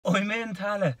I'm in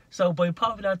Tallaght. So by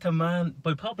popular demand,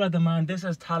 this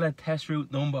is Tallaght test route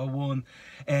number 1.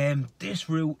 This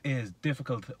route is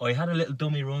difficult. I had a little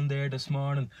dummy run there this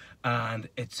morning and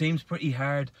it seems pretty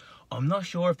hard. I'm not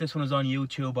sure if this one is on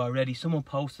YouTube already. Someone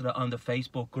posted it on the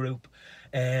Facebook group.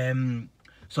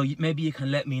 So maybe you can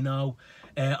let me know.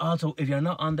 Also, if you're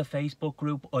not on the Facebook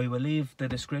group, I will leave the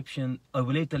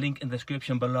link in the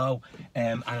description below,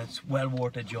 and it's well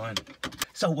worth a join.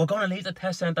 So we're going to leave the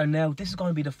test centre now. This is going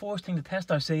to be the first thing the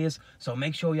tester sees, so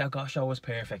make sure your gosh show is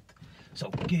perfect. So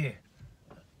gear,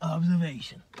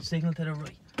 observation, signal to the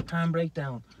right, handbrake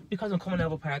down. Because I'm coming out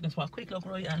of a parking spot, quick look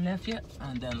right and left you,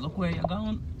 and then look where you're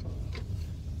going.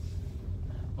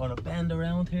 Gonna bend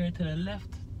around here to the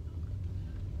left.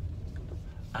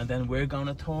 And then we're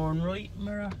gonna turn right,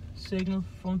 mirror, signal,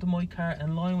 front of my car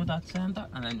in line with that centre,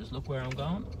 and then just look where I'm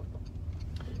going.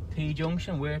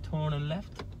 T-junction, we're turning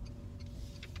left.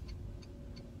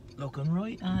 Looking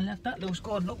right and left, that looks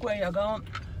good, look where you're going.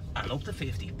 And up to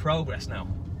 50, progress now.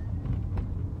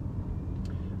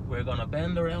 We're gonna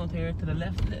bend around here to the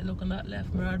left, look in that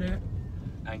left mirror there,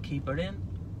 and keep it in.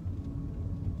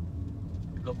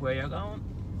 Look where you're going,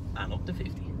 and up to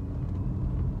 50.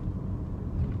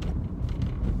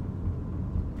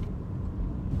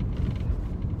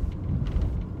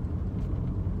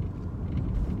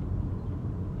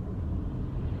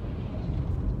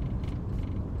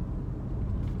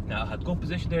 Now I had good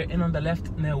position there, in on the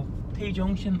left. Now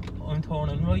T-junction, I'm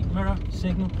turning right, mirror,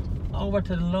 signal, over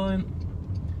to the line.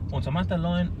 Once I'm at the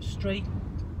line, straight,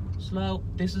 slow.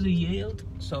 This is a yield,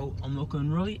 so I'm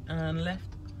looking right and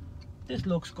left. This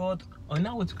looks good. I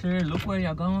know it's clear, look where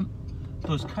you're going.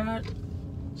 There's car,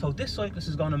 so this cyclist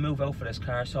is going to move out for this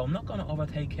car, so I'm not going to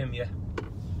overtake him yet.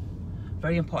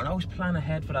 Very important, I always plan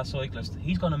ahead for that cyclist.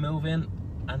 He's going to move in,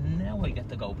 and now I get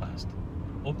to go past.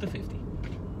 Up to 50.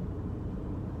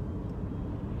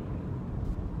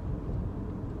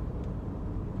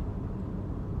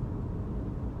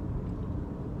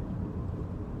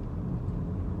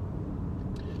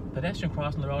 Pedestrian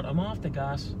crossing the road, I'm off the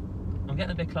gas, I'm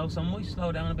getting a bit close, I might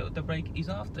slow down a bit with the brake. He's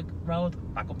off the road,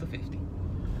 back up to 50.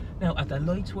 Now at the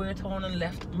lights we're turning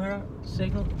left, mirror,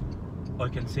 signal, I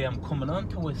can see I'm coming on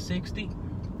to a 60.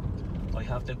 I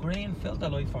have the green filter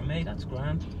light for me, that's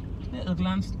grand. Little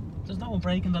glance, there's no one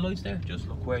breaking the lights there, just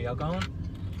look where you're going.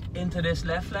 Into this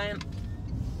left lane,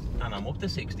 and I'm up to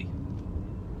 60.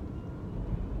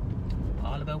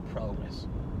 All about progress.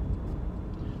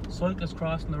 Cyclist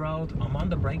crossing the road, I'm on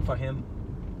the brake for him,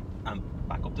 and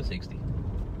back up to 60.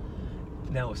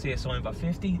 Now I see a sign for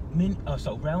 50,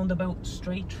 so roundabout,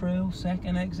 straight through,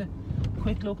 second exit,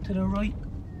 quick look to the right,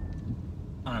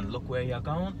 and look where you're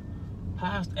going.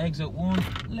 Past exit 1,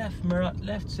 left mirror,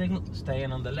 left signal,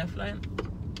 staying on the left lane.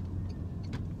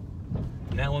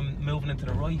 Now I'm moving into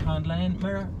the right hand lane,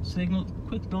 mirror, signal,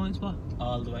 quick blind spot,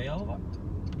 all the way over.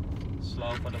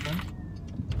 Slow for the bump.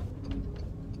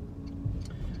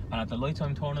 And at the lights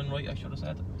I'm turning right, I should have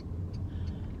said.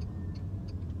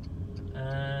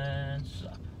 And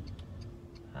stop.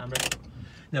 Handbrake.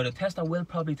 Now the tester will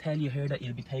probably tell you here that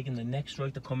you'll be taking the next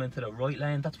right to come into the right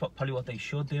lane. That's probably what they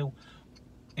should do.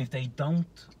 If they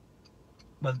don't,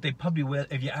 well, they probably will.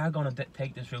 If you are going to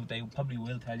take this route, they probably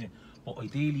will tell you. But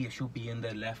ideally you should be in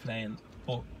the left lane.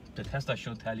 But the tester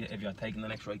should tell you if you're taking the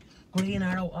next right. Green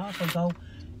arrow, off I go.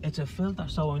 It's a filter,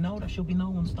 so I know there should be no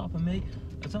one stopping me.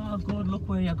 It's all good, look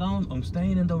where you're going. I'm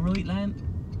staying in the right lane.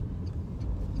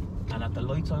 And at the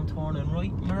lights I'm turning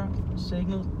right, mirror,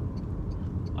 signal.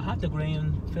 I have the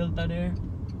green filter there.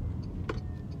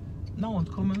 No one's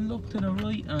coming, look to the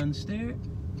right and steer.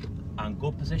 And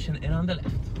good position in on the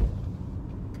left.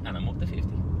 And I'm up to 50.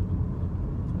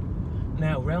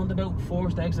 Now roundabout,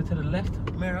 forced exit to the left,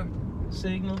 mirror,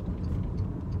 signal.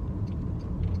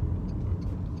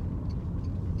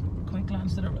 Quick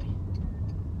glance to the right.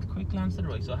 Quick glance to the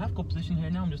right. So I have good position here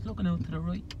now. I'm just looking out to the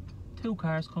right. 2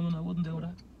 cars coming, I wouldn't do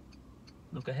that.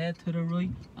 Look ahead to the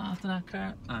right after that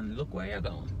car and look where you're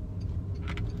going.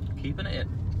 Keeping it in.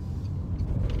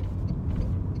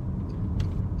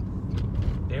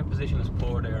 Their position is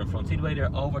poor there in front. See the way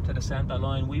they're over to the centre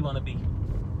line? We want to be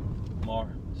more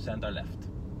centre left.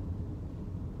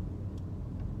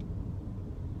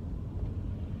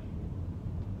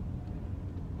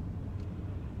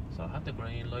 So I have the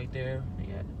green light there.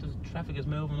 Yeah, the traffic is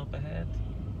moving up ahead.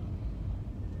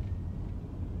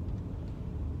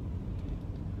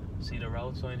 See the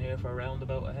road sign here for a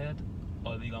roundabout ahead.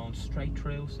 I'll be going straight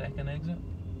through, second exit.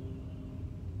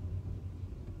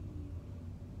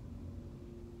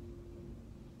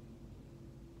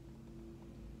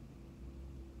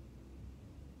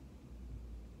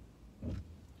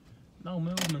 No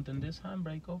movement in this,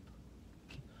 handbrake up.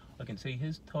 I can see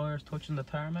his tyres touching the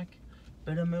tarmac.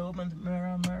 Bit of movement,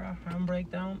 mirror, mirror, handbrake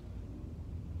down.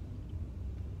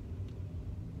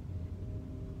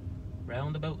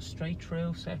 Roundabout straight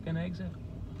through, second exit.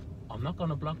 I'm not going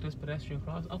to block this pedestrian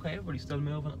cross. Okay, everybody's still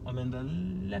moving. I'm in the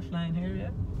left lane here, yeah.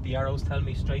 The arrows tell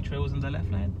me straight through is in the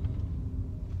left lane.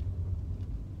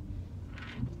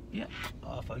 Yeah,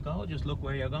 off I go. Just look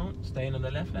where you're going. Staying in the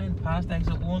left lane. Past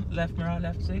exit 1, left mirror,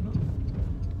 left signal.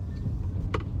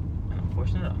 And I'm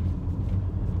pushing it off.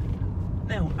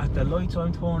 Now, at the lights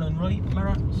I'm turning right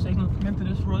mirror, signal, come into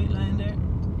this right lane there.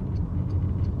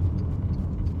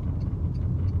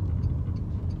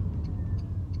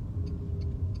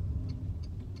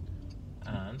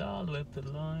 And all the way up to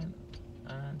the line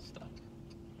and stop.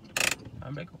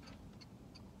 And brake up.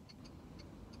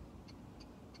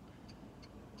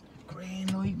 Green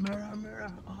light, mirror,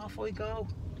 mirror, off I go.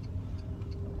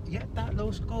 Yeah, that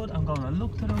looks good. I'm gonna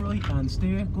look to the right and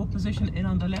steer, good position in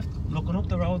on the left, looking up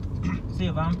the road. See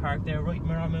a van parked there, right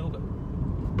mirror moving.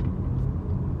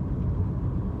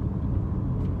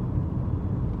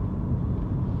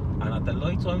 And at the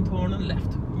lights I'm turning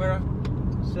left, mirror,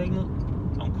 signal.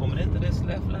 I'm coming into this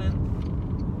left lane.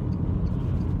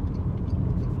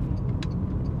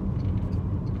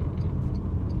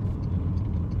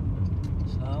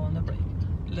 Slow on the brake.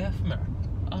 Left mirror,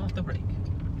 off the brake.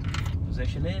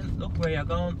 Position in, look where you're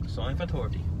going, sign for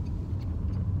 30.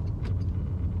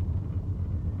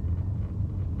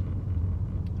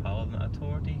 Holding at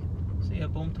 30. See a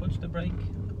bump, touch the brake,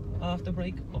 off the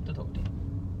brake, up to 30.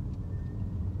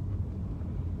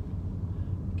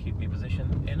 Keep me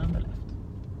position in on the left.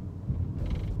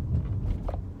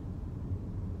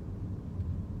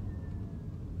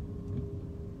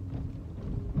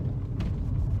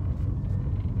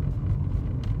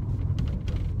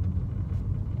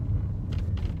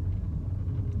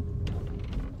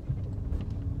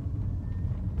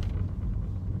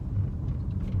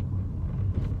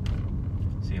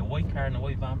 White car and a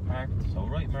white van parked, so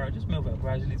right mirror, just move out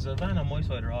gradually. There's a van on my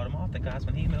side of the road, I'm off the gas.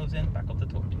 When he moves in, back up to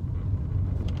 30.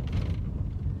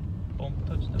 Bump,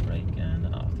 touch the brake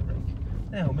and off the brake.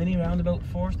 Now, mini roundabout,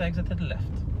 first exit to the left.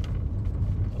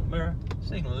 So mirror,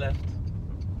 signal left.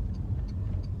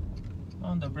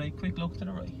 On the brake, quick look to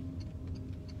the right.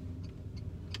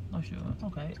 Not sure,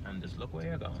 okay, and just look where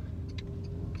you're going.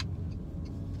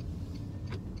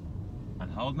 And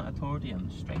holding at 30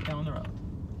 and straight down the road.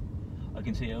 I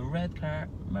can see a red car,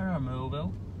 mirror move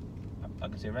out. I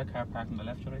can see a red car parked on the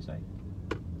left, should I say.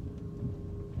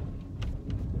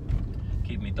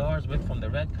 Keep me doors width from the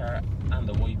red car and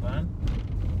the white van.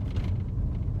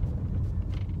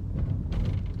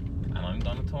 And I'm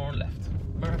gonna turn left.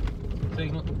 Mirror,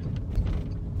 signal.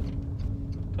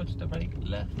 Touch the brake,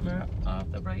 left mirror,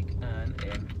 off the brake and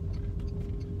in.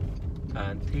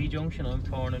 And T-junction, I'm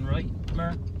turning right,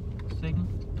 mirror, signal.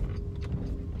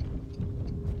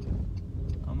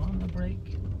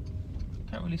 Brake.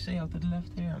 Can't really see out to the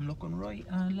left here. I'm looking right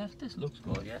and left. This looks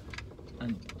good, yeah.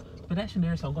 And pedestrian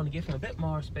there, so I'm going to give him a bit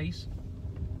more space.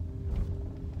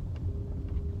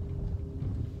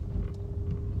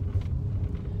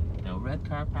 Now red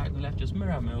car parked on the left, just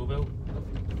mirror move out.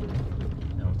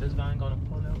 Now is this van going to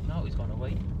pull out? No, he's going to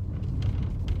wait.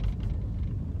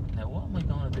 Now what am I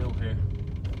going to do here?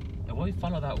 If I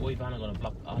follow that white van, I'm going to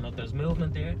block. Oh no, there's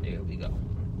movement there. There we go.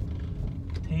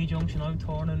 T-junction, I'm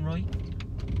turning right.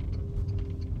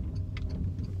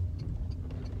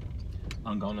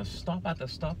 I'm going to stop at the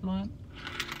stop line.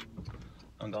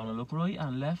 I'm going to look right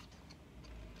and left.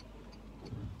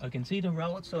 I can see the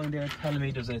road sign there telling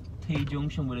me there's a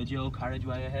T-junction with a dual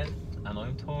carriageway ahead, and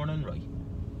I'm turning right.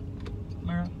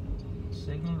 Mirror,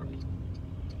 signal right.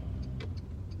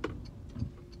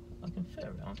 I can fit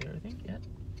around here, I think, yeah.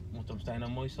 Once I'm staying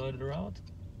on my side of the road.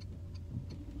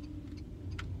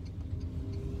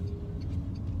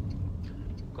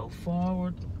 Go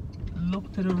forward,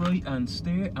 look to the right and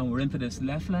steer, and we're into this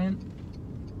left lane.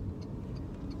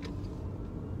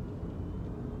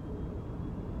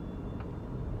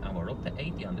 And we're up to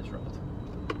 80 on this road.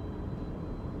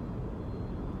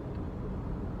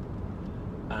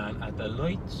 And at the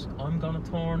lights, I'm gonna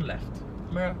turn left.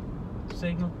 Mirror,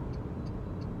 signal.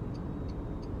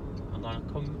 I'm gonna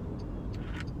come,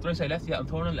 did I say left? Yeah, I'm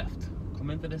turning left. Come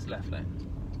into this left lane.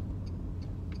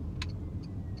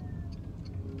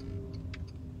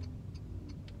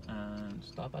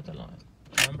 Stop at the line,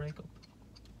 handbrake up.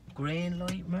 Green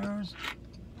light mirrors,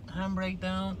 handbrake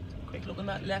down. Quick look at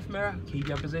that left mirror, keep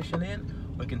your position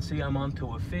in. I can see I'm on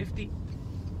to a 50.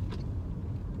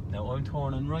 Now I'm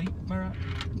turning right, mirror,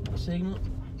 signal.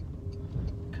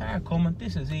 Car coming,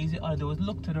 this is easy. All I do is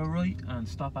look to the right and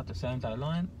stop at the centre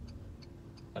line.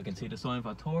 I can see the sign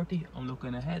for 30. I'm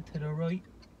looking ahead to the right.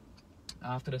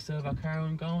 After the silver car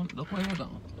I'm going, look where you're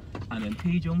going. And in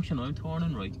T junction I'm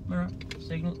turning right. Mirror,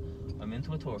 signal, I'm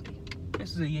into a 30.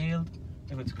 This is a yield.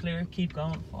 If it's clear, keep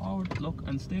going forward, look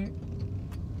and steer.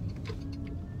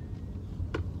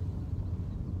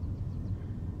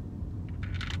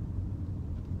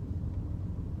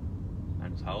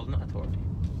 And it's holding at a 30.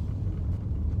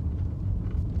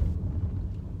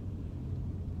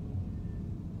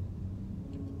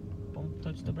 Bump,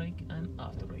 touch the brake and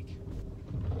off the brake.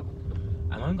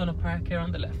 And I'm gonna park here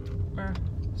on the left. Mirror,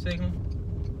 signal,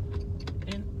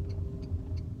 in,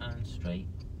 and straight,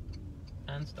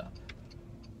 and stop.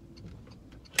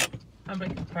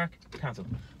 Handbrake, park, cancel.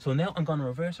 So now I'm gonna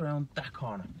reverse around that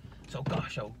corner. So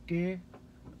gosh, oh, gear,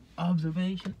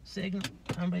 observation, signal,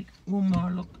 handbrake, one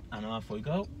more look, and off we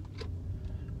go.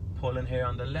 Pulling here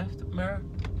on the left, mirror,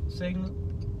 signal,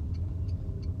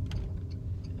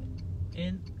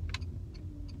 in,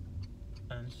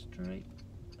 and straight,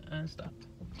 and stop.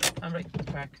 Handbrake,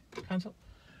 park, cancel.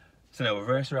 So now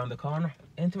reverse around the corner,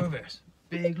 into reverse.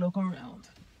 Big look around,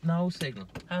 no signal,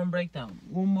 handbrake down,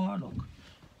 one more look.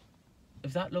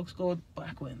 If that looks good,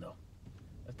 back window.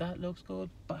 If that looks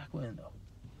good, back window.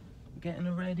 Getting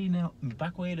it ready now. My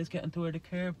back wheel is getting to where the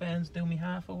curb bends. Do me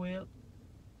half a wheel.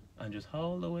 And just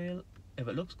hold the wheel. If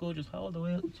it looks good, just hold the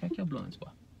wheel. Check your blind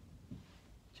spot.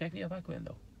 Check your back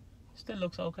window. Still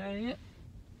looks okay, yeah?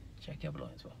 Check your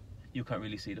blind spot. You can't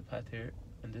really see the path here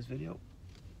in this video.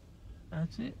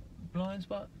 That's it. Blind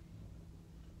spot.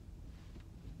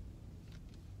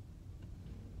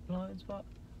 Blind spot.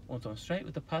 Once I'm straight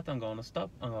with the path, I'm going to stop.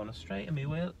 I'm going to straighten my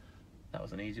wheel. That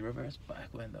was an easy reverse.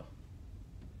 Back window.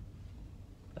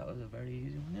 That was a very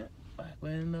easy one, yeah. Back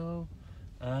window.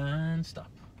 And stop.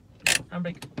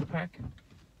 Handbrake, park.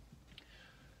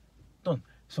 Done.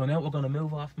 So now we're going to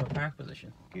move off my park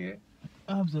position. Gear,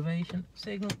 observation,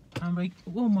 signal, handbrake,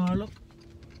 one more look.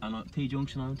 And at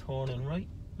T-junction I'm turning right.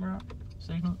 Mirror,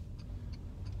 signal.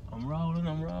 I'm rolling,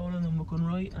 I'm looking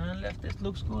right and left. This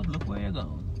looks good. Look where you're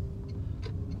going.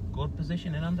 Good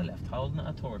position in on the left, holding it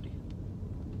at 30.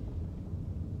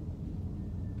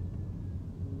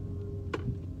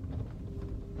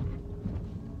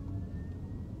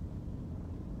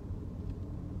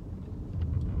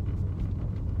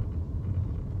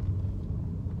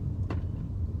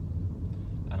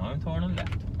 And I'm turning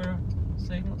left, mirror,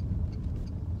 signal.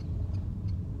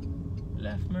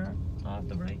 Left mirror, off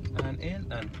the brake, and in,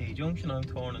 and T-junction I'm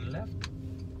turning left.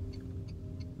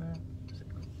 Mirror,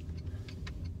 signal.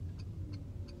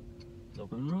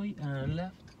 Looking right and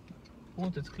left.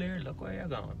 Once it's clear, look where you're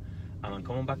going. And I'm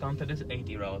coming back onto this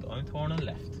 80 road. I'm turning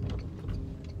left.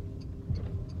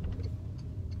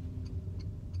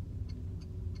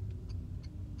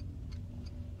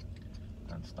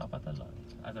 And stop at the light.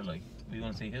 At the light. We're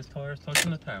going to see his tyres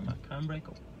touching the tarmac. Handbrake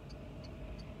up.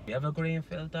 We have a green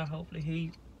filter. Hopefully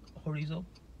he hurries up.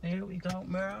 There we go.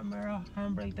 Mirror, mirror.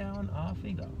 Handbrake down. Off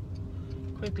we go.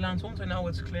 Quick glance. Once I know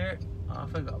it's clear,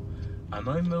 off I go. And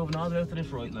I'm moving all the way out to this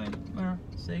right lane. Mirror,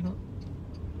 signal.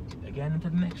 Again into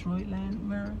the next right lane.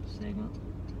 Mirror, signal.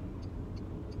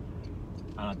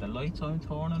 And at the lights I'm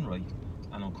turning right.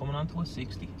 And I'm coming onto a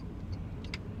 60.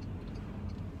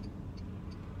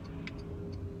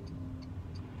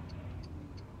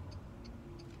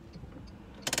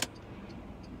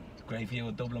 Great view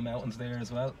of Dublin Mountains there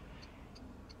as well.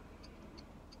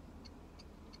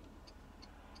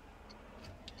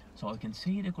 So I can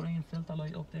see the green filter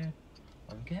light up there.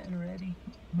 I'm getting ready.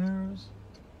 Mirrors.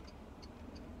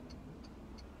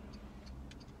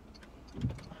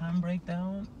 Handbrake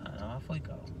down and off I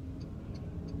go.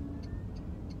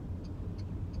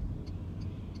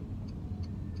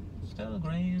 Still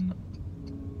green.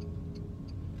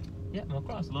 Yeah, I'm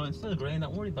across the line. Still green.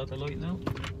 Don't worry about the light now.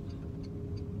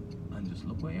 And just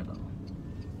look where you're going.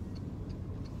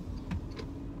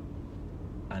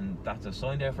 And that's a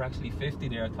sign there for actually 50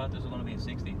 there. I thought this was going to be a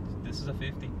 60. This is a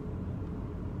 50.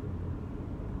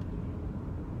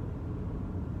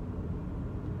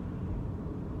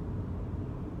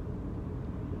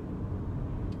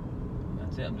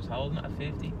 That's it. I'm just holding it at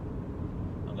 50.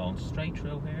 I'm going straight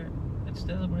through here. It's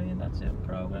still green. That's it.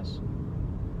 Progress.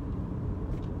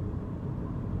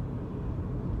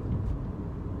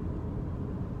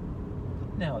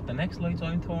 Now at the next lights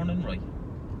I'm turning right.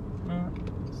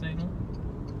 Signal.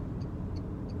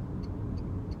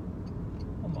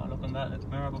 Come on, look on that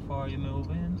mirror before you move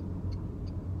in.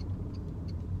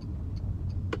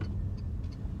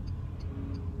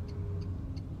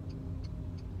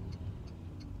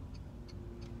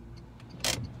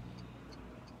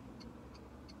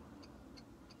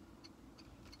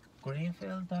 Green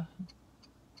filter.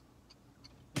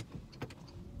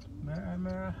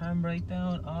 mirror, handbrake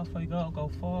down, off I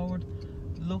go forward,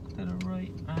 look to the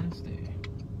right and steer.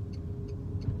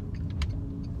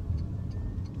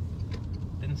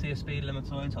 Didn't see a speed limit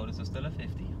sign, so this is still a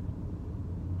 50.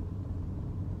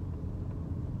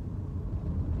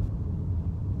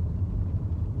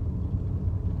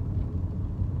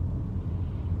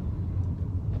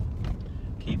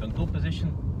 Keep in good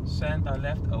position, centre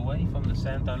left away from the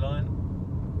centre line.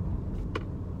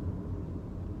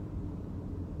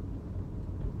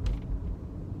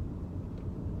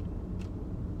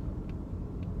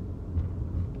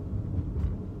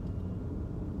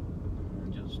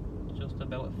 And just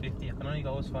about at 50. I can only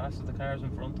go as fast as the cars in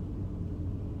front.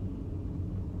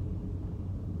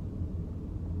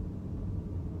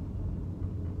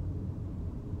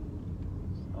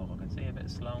 So I can see a bit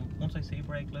slow. Once I see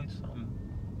brake lights,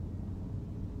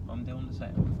 I'm doing the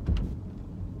same.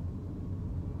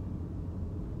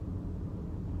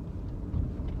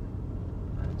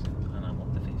 That's it, and I'm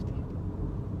up to 50.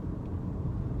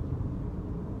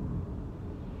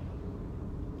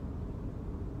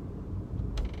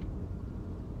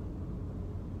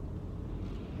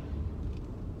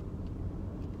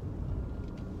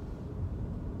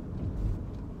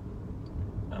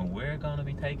 And we're going to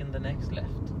be taking the next left.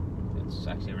 It's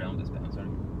actually around this bend, sorry.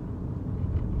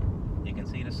 You can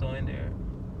see the sign there.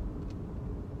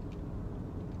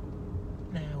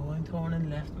 Now I'm turning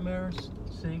left, mirrors,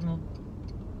 signal.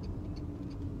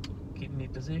 Keep my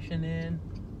position in,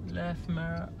 left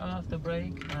mirror, off the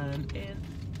brake and in.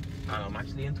 And I'm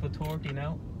actually into a 30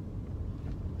 now.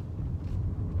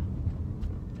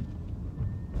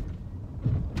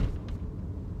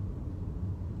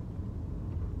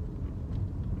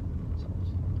 So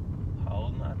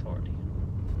holding that 30.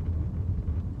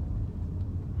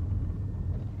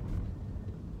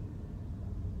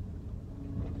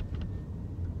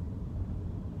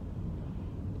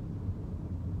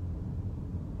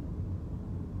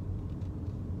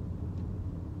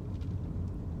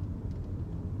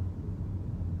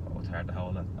 Hard to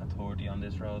hold a 30 on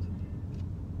this road.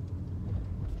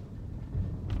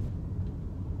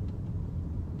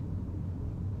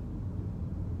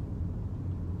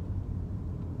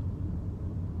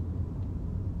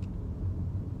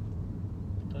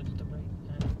 Touch the brake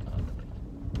and on the brake.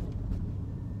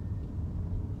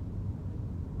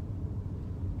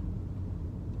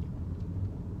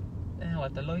 Now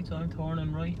at the lights I'm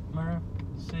turning right, mirror,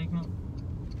 signal.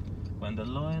 When the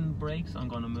line breaks I'm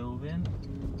going to move in.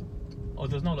 Oh,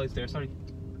 there's no lights there, sorry.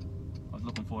 I was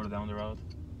looking further down the road.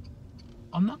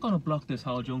 I'm not going to block this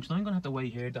whole junction. I'm going to have to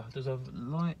wait here. There's a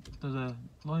line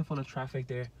full of traffic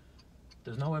there.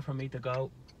 There's nowhere for me to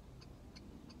go.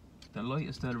 The light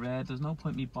is still red. There's no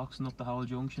point me boxing up the whole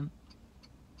junction.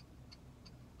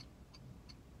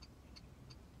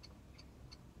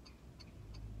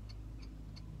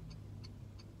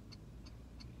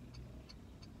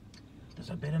 There's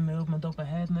a bit of movement up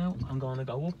ahead now. I'm going to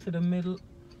go up to the middle.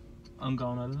 I'm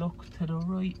gonna look to the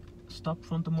right, stop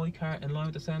front of my car in line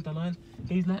with the centre line.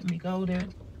 He's letting me go there.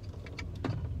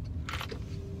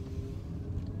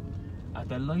 At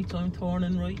the lights I'm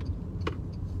turning right.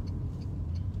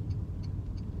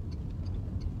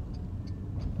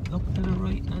 Look to the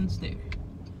right and steer.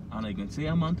 And I can see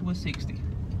I'm onto a 60.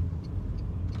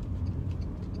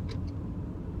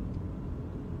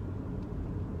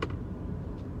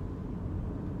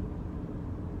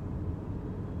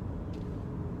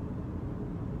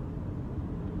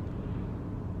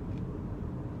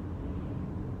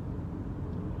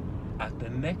 At the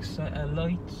next set of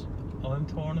lights, I'm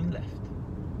turning left.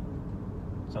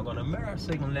 So I'm going to mirror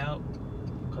signal now,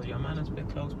 because your man is a bit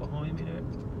close behind me there.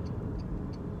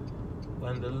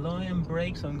 When the line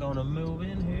breaks, I'm going to move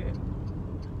in here.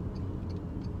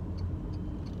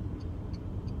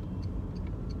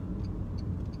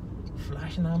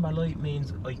 Flashing amber light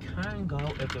means I can go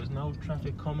if there's no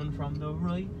traffic coming from the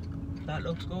right. That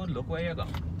looks good, look where you're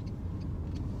going.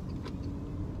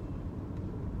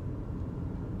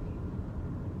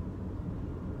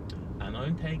 And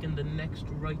I'm taking the next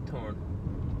right turn.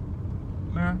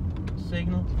 Mirror,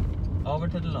 signal, over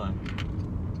to the line.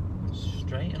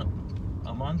 Straighten up.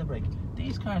 I'm on the brake.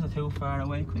 These cars are too far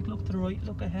away. Quick look to the right,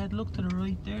 look ahead, look to the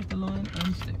right. There's the line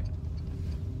and steer.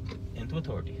 Into a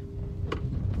 30.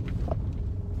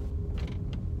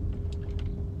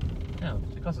 Now,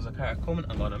 because there's a car coming,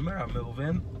 I'm going to mirror move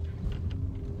in.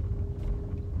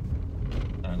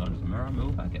 And I'm going to mirror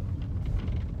move back in.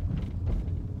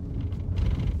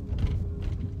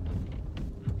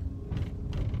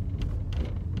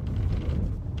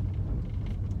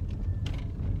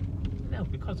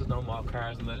 Because there's no more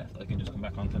cars on the left, I can just come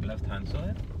back onto the left hand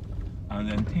side. And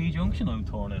then T junction, I'm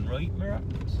turning right, mirror,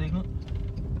 signal,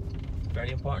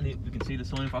 very important. You can see the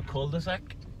sign for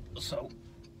cul-de-sac, so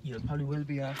you probably will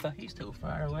be after. He's too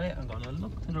far away. I'm gonna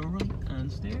look to the right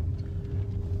and steer,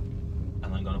 and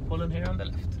I'm gonna pull in here on the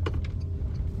left.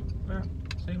 There,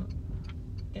 signal,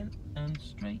 in and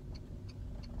straight,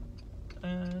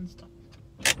 and stop.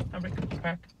 Handbrake,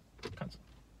 park, cancel.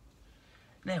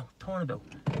 Now, turnabout,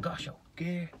 gosh, oh,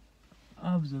 gear,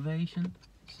 observation,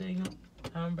 signal,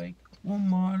 handbrake, one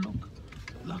more look,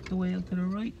 lock the wheel to the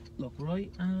right, look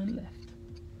right and left.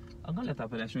 I'm gonna let that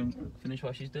pedestrian finish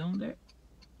what she's doing there.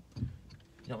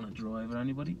 You don't want to drive or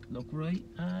anybody. Look right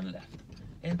and left.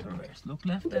 Into reverse. Look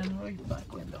left and right,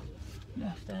 back window.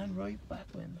 Left and right, back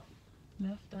window.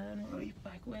 Left and right,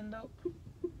 back window.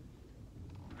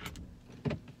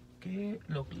 Gear,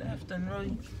 look left and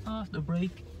right, off the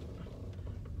brake.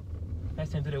 Next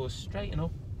thing to do is straighten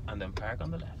up and then park on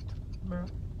the left. Mirror,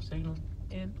 signal,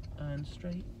 in and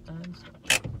straight and stop.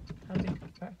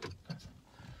 Handbrake, park, cancel.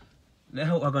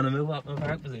 Now we're going to move up in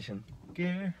park position.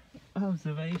 Gear,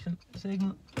 observation,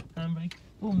 signal, handbrake,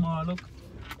 one more look.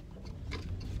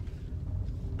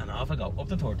 And off I go, up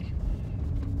to 30.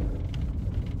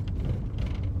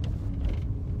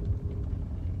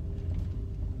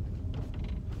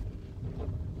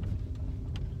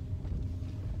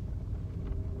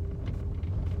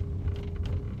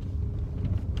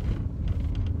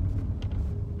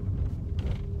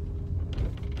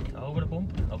 Over the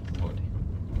bump, up to 40.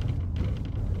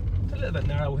 It's a little bit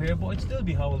narrow here, but I'd still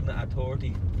be holding it at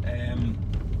 30.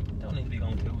 Don't need to be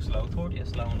going too slow. 30 is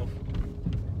slow enough.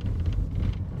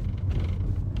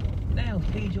 Now,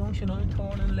 T junction, I'm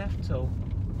turning left, so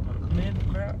I'm gonna come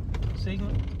in, mirror,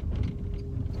 signal.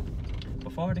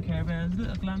 Before the car bends,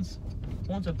 little glance.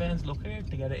 Once it bends, look here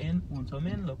to get it in. Once I'm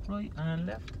in, look right and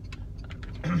left.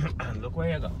 And look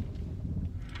where you go.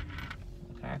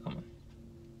 A car coming.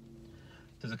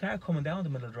 There's a car coming down the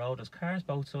middle of the road. There's cars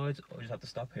both sides. I just have to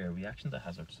stop here. Reaction to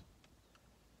hazards.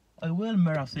 I will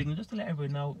mirror signal just to let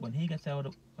everybody know when he gets out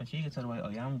of, when she gets out of the way,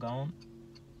 I am going.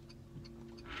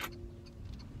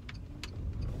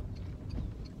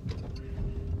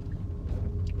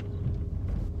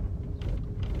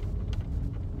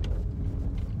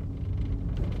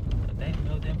 And they can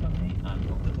go down from me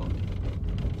and up the 40.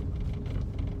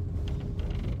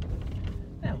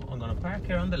 Now I'm going to park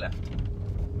here on the left.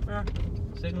 Mirror,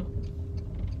 signal,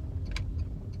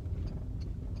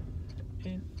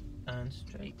 in and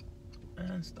straight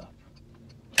and stop.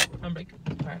 Handbrake,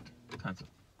 park, cancel.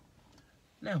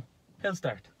 Now, hill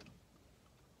start.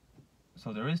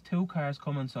 So there is 2 cars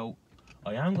coming, so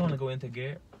I am going to go into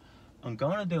gear. I'm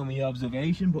going to do my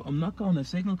observation, but I'm not going to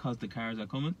signal because the cars are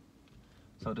coming.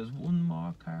 So there's one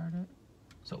more car there.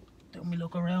 So do me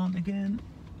look around again.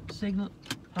 Signal,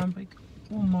 handbrake,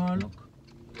 one more look.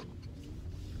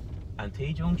 And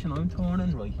T junction, I'm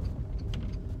turning right.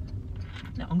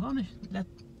 Now I'm going to let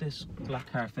this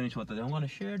black car finish what they do. I'm going to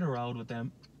share the road with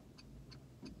them.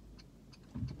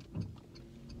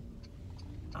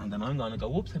 And then I'm going to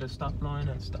go up to the stop line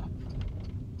and stop.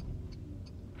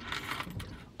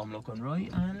 I'm looking right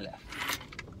and left.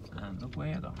 And look where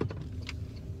you go.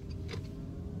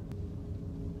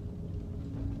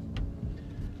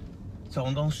 So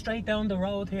I'm going straight down the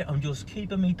road here. I'm just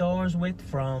keeping my doors width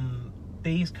from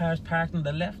these cars parked on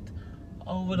the left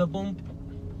over the bump.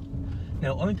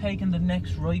 Now I'm taking the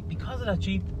next right because of that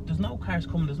Jeep. There's no cars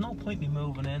coming, there's no point me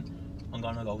moving in. I'm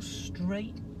gonna go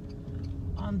straight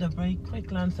on the brake, quick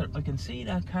glance there. I can see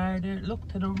that car there, look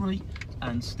to the right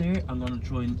and steer. I'm gonna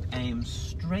try and aim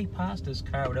straight past this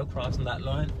car without crossing that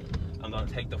line. I'm gonna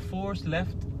take the first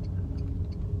left.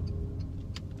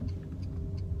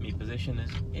 My position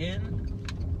is in.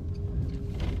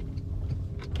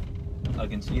 I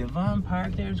can see a van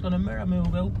parked there. It's going to mirror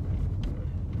move out.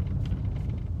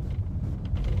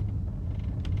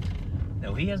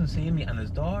 Now he hasn't seen me and his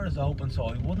door is open, so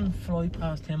I wouldn't fly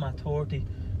past him at 30.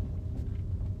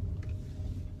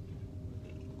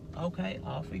 Okay,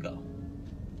 off we go.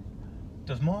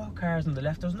 There's more cars on the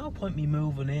left. There's no point me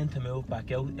moving in to move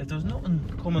back out. If there's nothing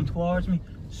coming towards me,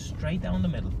 straight down the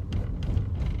middle.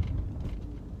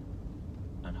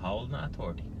 And holding at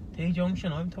 30. T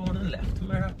junction, I'm turning left,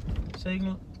 mirror,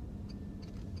 signal.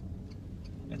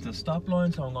 It's a stop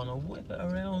line, so I'm going to whip it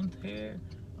around here.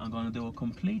 I'm going to do a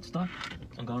complete stop.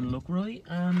 I'm going to look right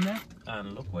and left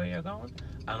and look where you're going.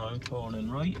 And I'm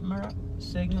turning right, mirror,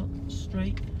 signal,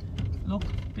 straight. Look,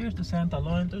 there's the centre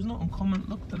line. There's nothing coming.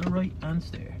 Look to the right and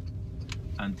steer.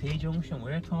 And T junction,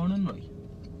 we're turning right.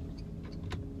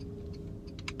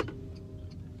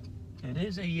 It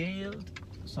is a yield,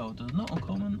 so if there's nothing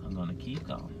coming, I'm going to keep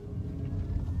going.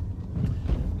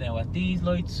 Now at these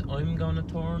lights, I'm going to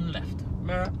turn left.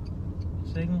 Mirror,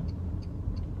 signal,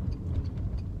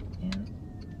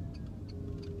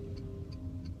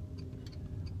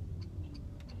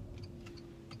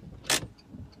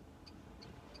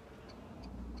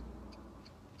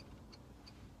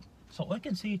 So I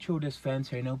can see through this fence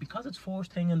here now, because it's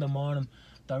first thing in the morning.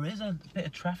 There is a bit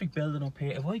of traffic building up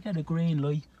here. If I get a green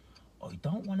light, I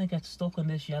don't want to get stuck in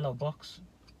this yellow box.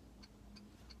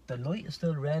 The light is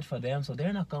still red for them, so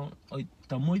they're not going.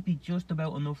 There might be just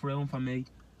about enough room for me.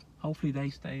 Hopefully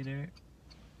they stay there.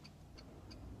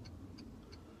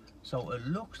 So it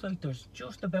looks like there's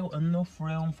just about enough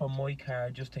room for my car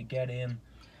just to get in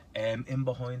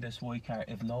behind this white car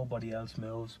if nobody else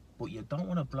moves. But you don't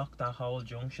want to block that whole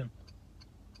junction.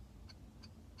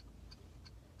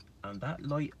 And that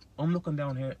light, I'm looking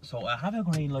down here, so I have a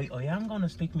green light. I am going to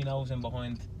stick my nose in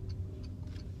behind.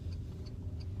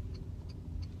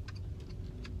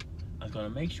 I'm going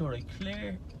to make sure I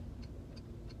clear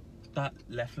that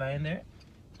left lane there.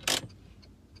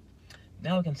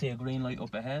 Now I can see a green light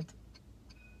up ahead.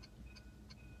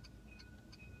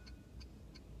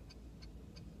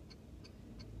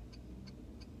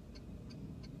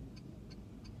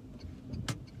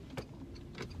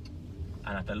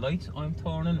 And at the lights, I'm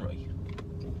turning right.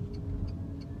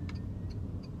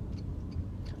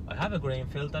 I have a green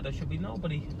filter, there should be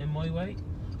nobody in my way.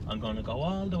 I'm going to go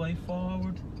all the way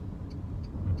forward.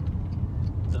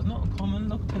 There's nothing coming,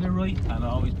 look to the right, and I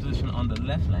always position on the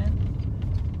left lane.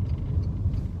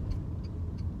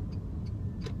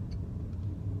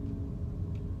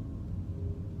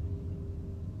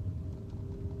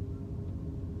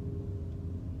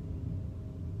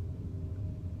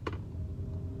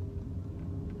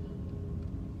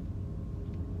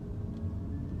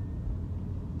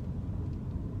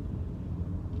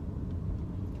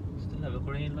 Have a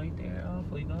green light there, off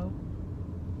we go.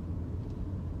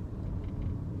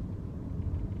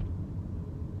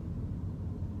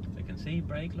 I can see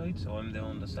brake lights, so I'm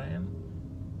doing the same.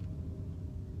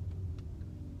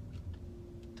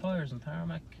 Tyres and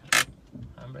tarmac,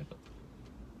 handbrake up.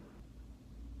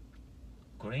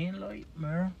 Green light,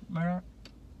 mirror, mirror.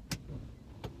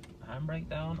 Handbrake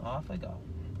down, off I go.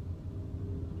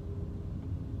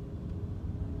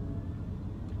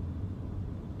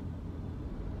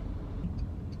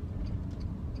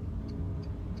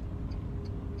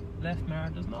 Left mirror,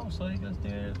 there's no cyclists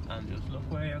there, and just look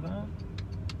where you're going.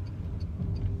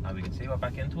 And we can see we're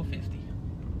back into a 50.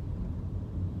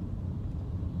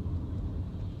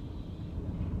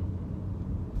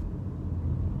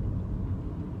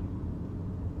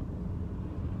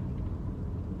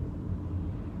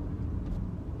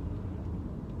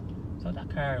 So that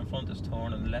car in front is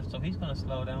turning left, so he's going to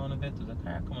slow down a bit. There's a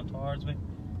car coming towards me.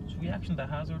 It's reaction to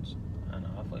hazards, and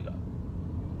off I go.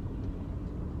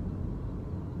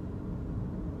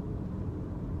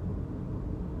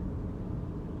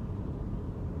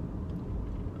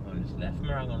 Left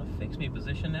mirror, I'm going to fix my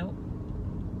position now.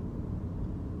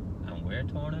 And we're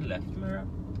turning left mirror,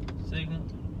 signal,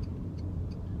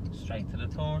 straight to the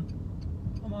turn.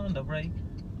 I'm on the brake,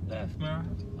 left mirror,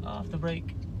 off the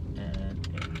brake, and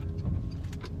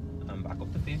in. I'm back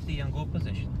up to 50 and good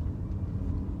position.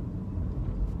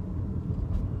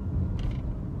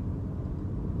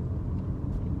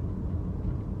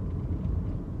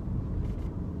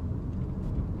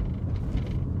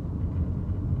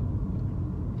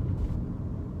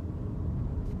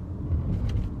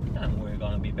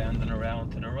 Going to be bending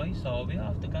around to the right, so I'll be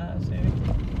off the gas here.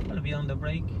 I'll be on the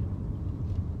brake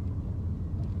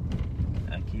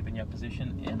and keeping your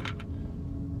position in.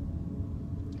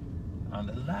 And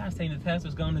the last thing the test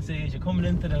is going to say is you're coming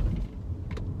into the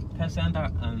test centre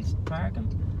and parking.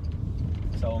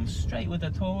 So I'm straight with the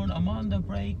turn, I'm on the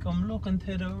brake, I'm looking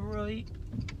to the right.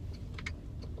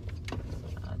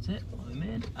 That's it, I'm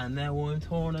in. And now I'm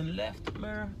turning left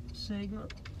mirror, signal.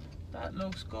 That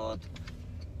looks good.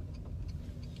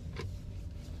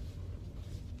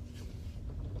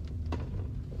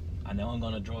 And now I'm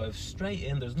going to drive straight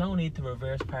in. There's no need to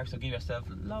reverse park, so give yourself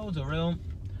loads of room.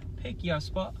 Pick your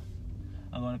spot.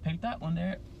 I'm going to pick that one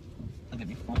there. I'll get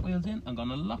my front wheels in. I'm going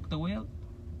to lock the wheel.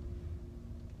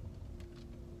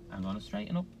 I'm going to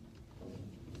straighten up.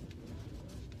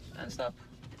 And stop.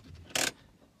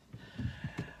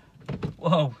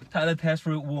 Whoa, Tallaght test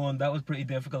route 1. That was pretty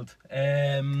difficult.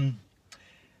 Yeah.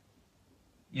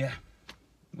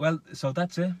 Well, so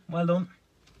that's it. Well done.